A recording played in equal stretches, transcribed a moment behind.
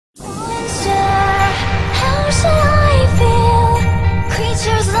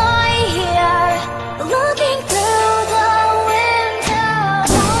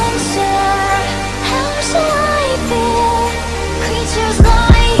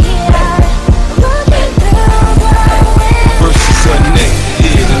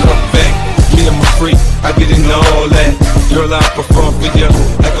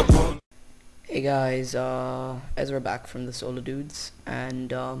guys, Ezra back from the Solo Dudes,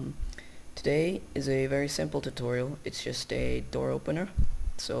 and today is a very simple tutorial. It's just a door opener.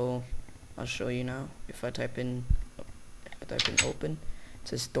 So I'll show you now. If I type in open, it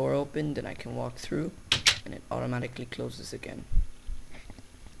says door open, then I can walk through and it automatically closes again.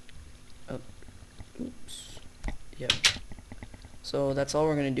 Oh, oops. Yep. So that's all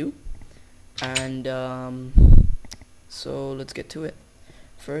we're gonna do, and so let's get to it.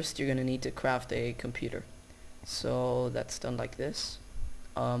 First, you're gonna need to craft a computer. So that's done like this.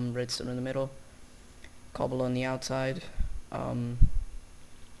 Redstone in the middle, cobble on the outside,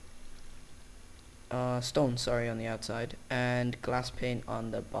 stone, sorry, on the outside, and glass pane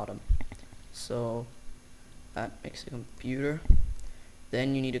on the bottom. So that makes a computer.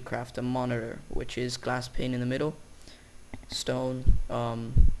 Then you need to craft a monitor, which is glass pane in the middle, stone,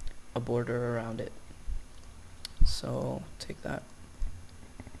 a border around it. So take that.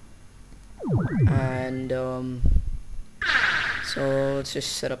 And so let's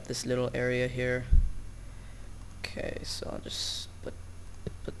just set up this little area here. Okay, so I'll just put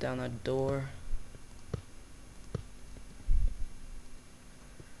down that door.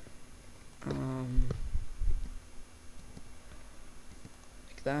 Like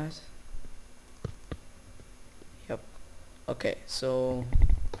that. Yep. Okay, so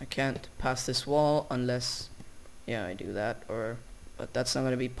I can't pass this wall unless, yeah, I do that, but that's not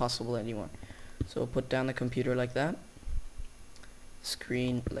going to be possible anymore. So put down the computer like that,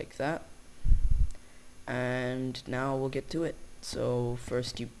 screen like that, and now we'll get to it. So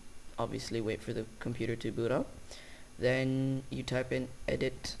first you obviously wait for the computer to boot up, then you type in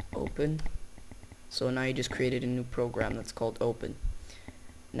edit open. So now you just created a new program that's called open.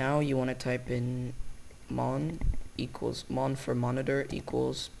 Now you want to type in mon for monitor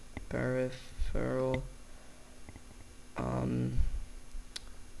equals peripheral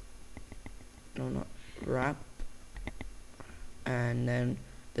wrap, and then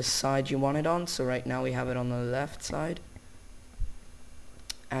the side you want it on. So right now we have it on the left side,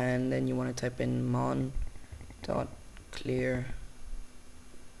 and then you want to type in mon dot clear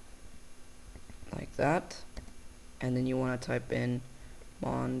like that, and then you want to type in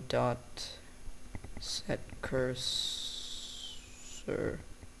mon dot set cursor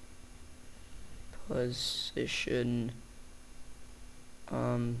position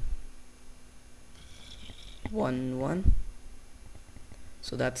 1 1.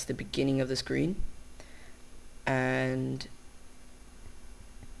 So that's the beginning of the screen, and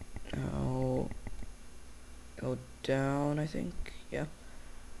now go down, I think, yeah,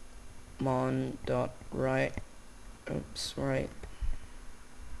 mon dot right, oops, right,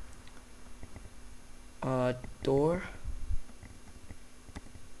 door,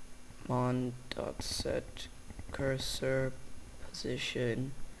 mon dot set cursor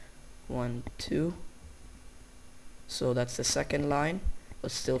position 1 2. So that's the second line,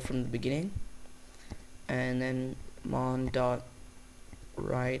 but still from the beginning. And then mon dot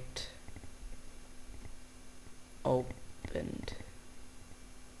right opened,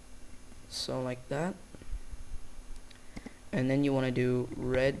 so like that. And then you want to do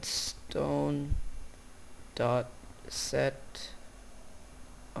redstone dot set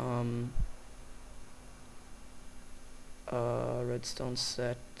redstone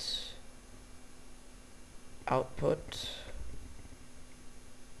set output.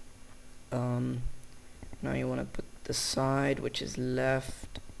 Now you want to put the side, which is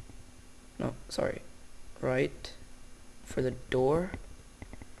left, no, sorry, right, for the door,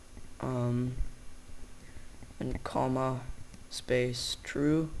 and comma space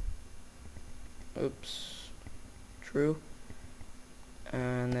true, oops, true,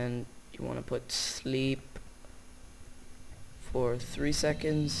 and then you want to put sleep for 3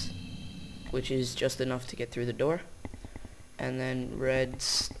 seconds, which is just enough to get through the door. And then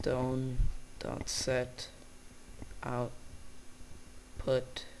redstone dot set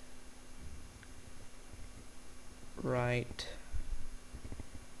output right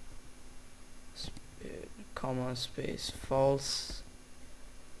comma space false.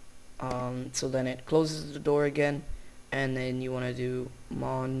 So then it closes the door again, and then you want to do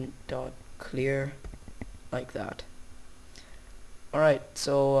mon dot clear like that. Alright,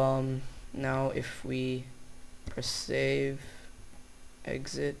 so now if we press save,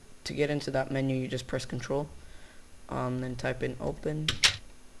 exit, to get into that menu you just press control, then type in open,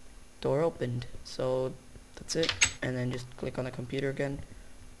 door opened. So that's it, and then just click on the computer again,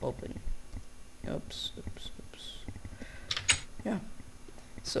 open. Oops. Yeah,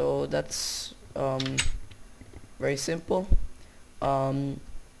 so that's very simple. Now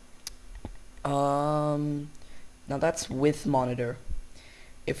that's with monitor.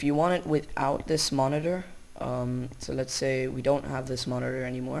 if you want it without this monitor, so let's say we don't have this monitor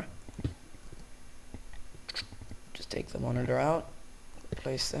anymore. Just take the monitor out,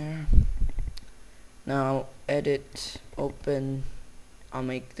 place there. Now edit, open. I'll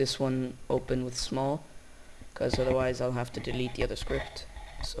make this one open with small, because otherwise I'll have to delete the other script.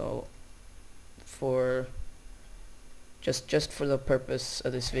 So for just for the purpose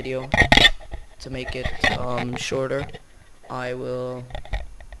of this video, to make it shorter, I will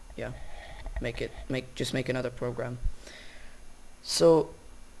just make another program. So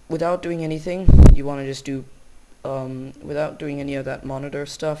without doing anything, you want to just do without doing any of that monitor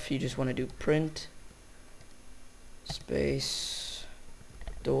stuff, you just want to do print space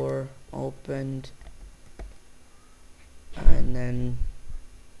door opened, and then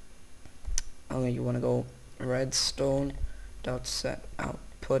you want to go redstone dot set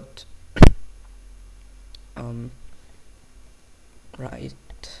output right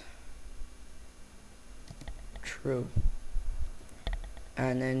true,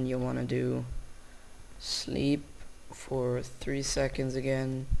 and then you want to do sleep for 3 seconds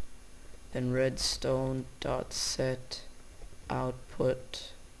again, then redstone dot set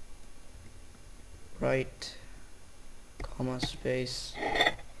output right comma space,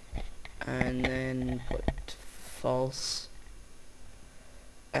 and then put false,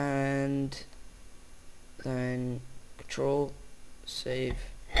 and then control save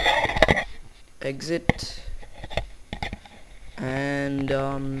exit, and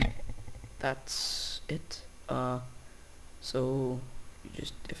that's it. So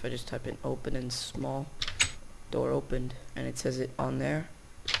if I just type in open and small, door opened, and it says it on there.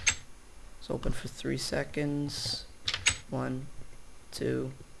 It's open for 3 seconds, 1,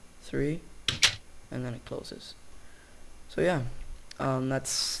 2, 3, and then it closes. So yeah,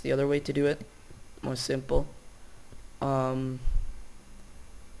 that's the other way to do it, more simple,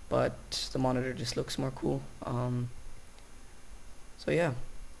 but the monitor just looks more cool. So yeah,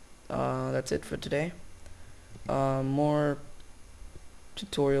 that's it for today. More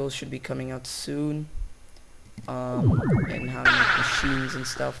tutorials should be coming out soon, and how to make machines and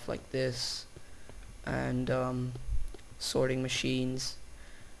stuff like this, and sorting machines.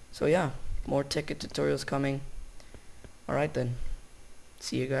 So yeah, more Tekkit tutorials coming. Alright then,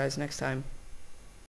 see you guys next time.